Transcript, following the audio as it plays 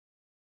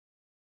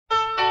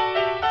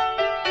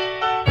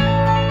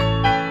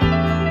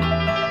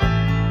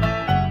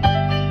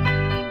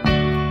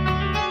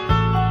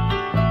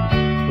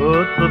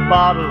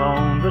bottle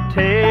on the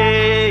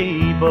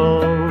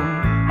table.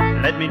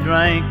 Let me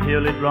drink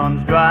till it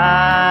runs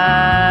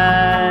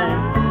dry.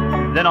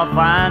 Then I'll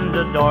find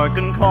a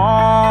darkened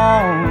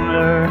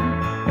corner,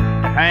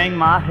 hang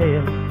my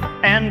head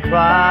and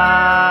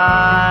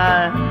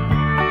cry.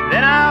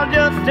 Then I'll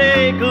just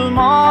take a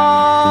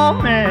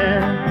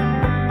moment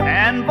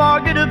and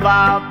forget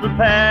about the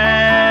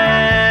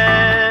past.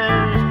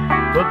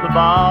 Put the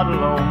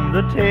bottle on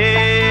the table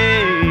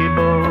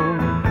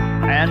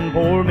and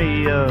pour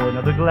me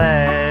another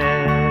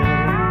glass.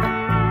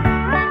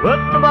 Put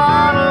the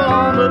bottle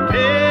on the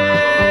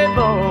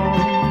table,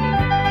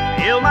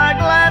 fill my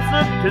glass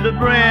up to the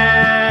brim,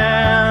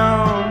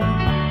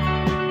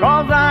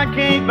 'cause I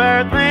can't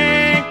bear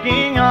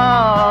thinking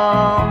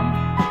of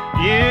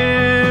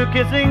you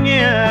kissing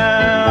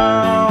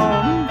him.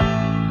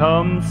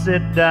 Come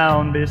sit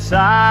down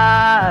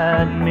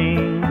beside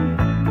me,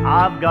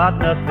 I've got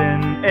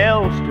nothing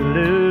else to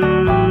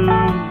lose.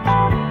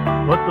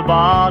 Put the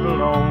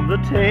bottle on the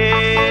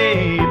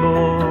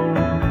table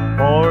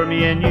for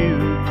me and you,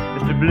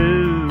 Mr.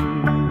 Blue.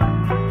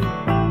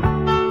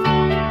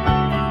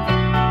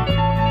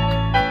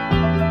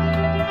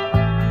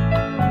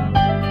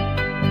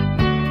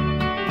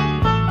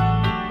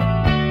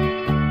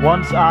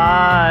 Once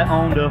I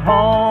owned a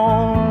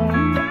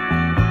home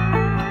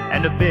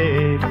and a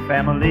big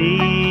family.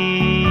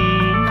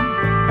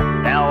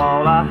 Now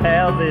all I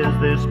have is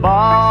this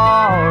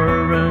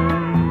barroom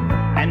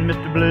and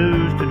Mr.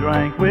 Blues to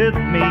drink with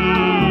me.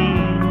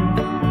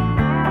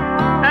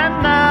 And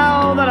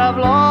now that I've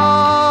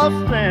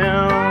lost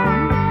them,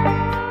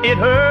 it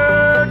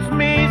hurts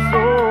me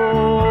so.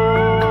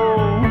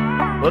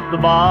 Put the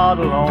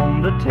bottle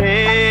on the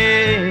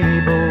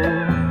table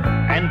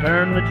and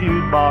turn the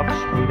jukebox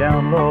way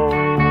down low.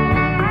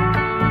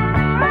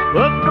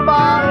 Put the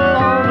bottle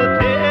on the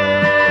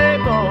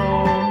table,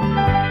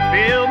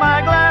 fill my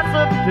glass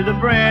up to the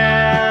brim,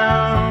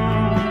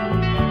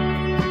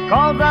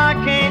 'cause I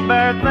can't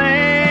bear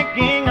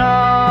thinking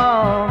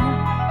of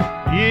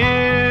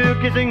you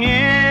kissing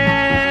him.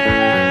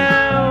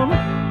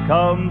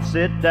 Come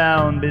sit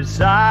down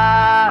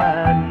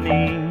beside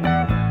me,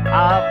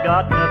 I've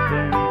got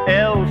nothing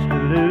else to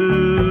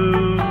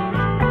lose.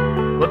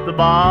 Put the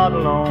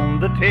bottle on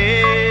the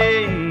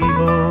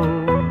table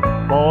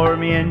for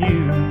me and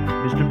you,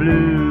 Mr.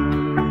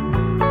 Blue.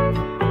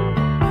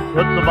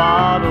 Put the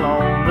bottle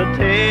on the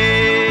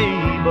table